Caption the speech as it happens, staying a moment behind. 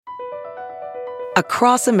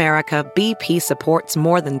Across America, BP supports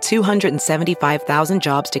more than 275,000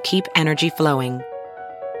 jobs to keep energy flowing.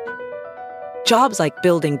 Jobs like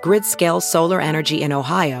building grid-scale solar energy in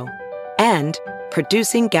Ohio and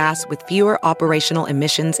producing gas with fewer operational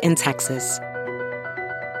emissions in Texas.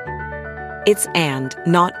 It's and,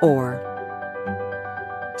 not or.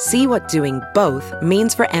 See what doing both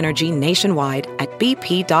means for energy nationwide at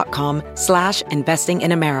bp.com/investing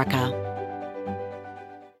in America.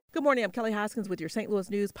 Good morning, I'm Kelly Hoskins with your St. Louis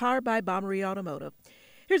news powered by Bommarito Automotive.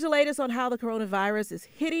 Here's the latest on how the coronavirus is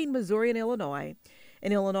hitting Missouri and Illinois.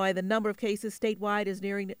 In Illinois, the number of cases statewide is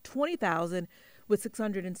nearing 20,000 with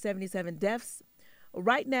 677 deaths.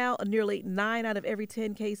 Right now, nearly 9 out of every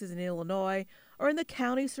 10 cases in Illinois are in the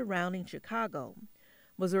counties surrounding Chicago.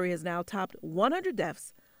 Missouri has now topped 100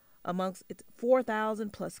 deaths amongst its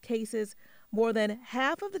 4,000 plus cases. More than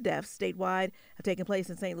half of the deaths statewide have taken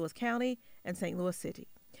place in St. Louis County and St. Louis City.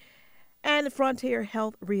 And the Frontier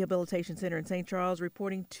Health Rehabilitation Center in St. Charles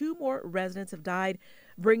reporting 2 more residents have died,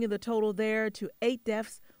 bringing the total there to 8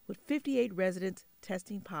 deaths, with 58 residents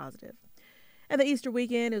testing positive. And the Easter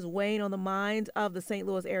weekend is weighing on the minds of the St.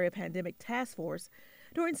 Louis Area Pandemic Task Force.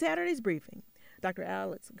 During Saturday's briefing, Dr.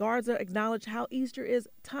 Alex Garza acknowledged how Easter is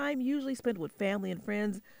time usually spent with family and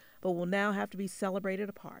friends, but will now have to be celebrated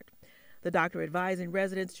apart. The doctor advising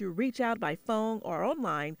residents to reach out by phone or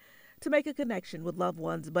online to make a connection with loved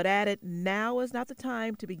ones, but added now is not the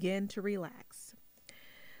time to begin to relax.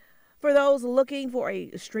 For those looking for a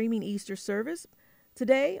streaming Easter service,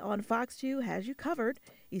 today on Fox 2 has you covered.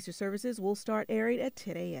 Easter services will start airing at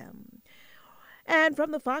 10 a.m. And from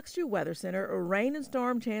the Fox 2 Weather Center, rain and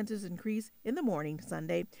storm chances increase in the morning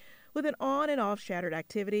Sunday with an on and off scattered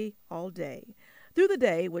activity all day. Through the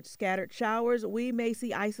day, with scattered showers, we may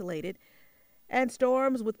see isolated and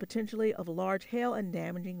storms with potentially of large hail and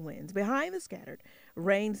damaging winds. Behind the scattered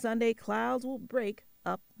rain Sunday, clouds will break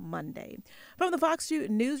up Monday. From the Fox 2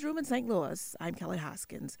 Newsroom in St. Louis, I'm Kelly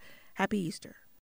Hoskins. Happy Easter.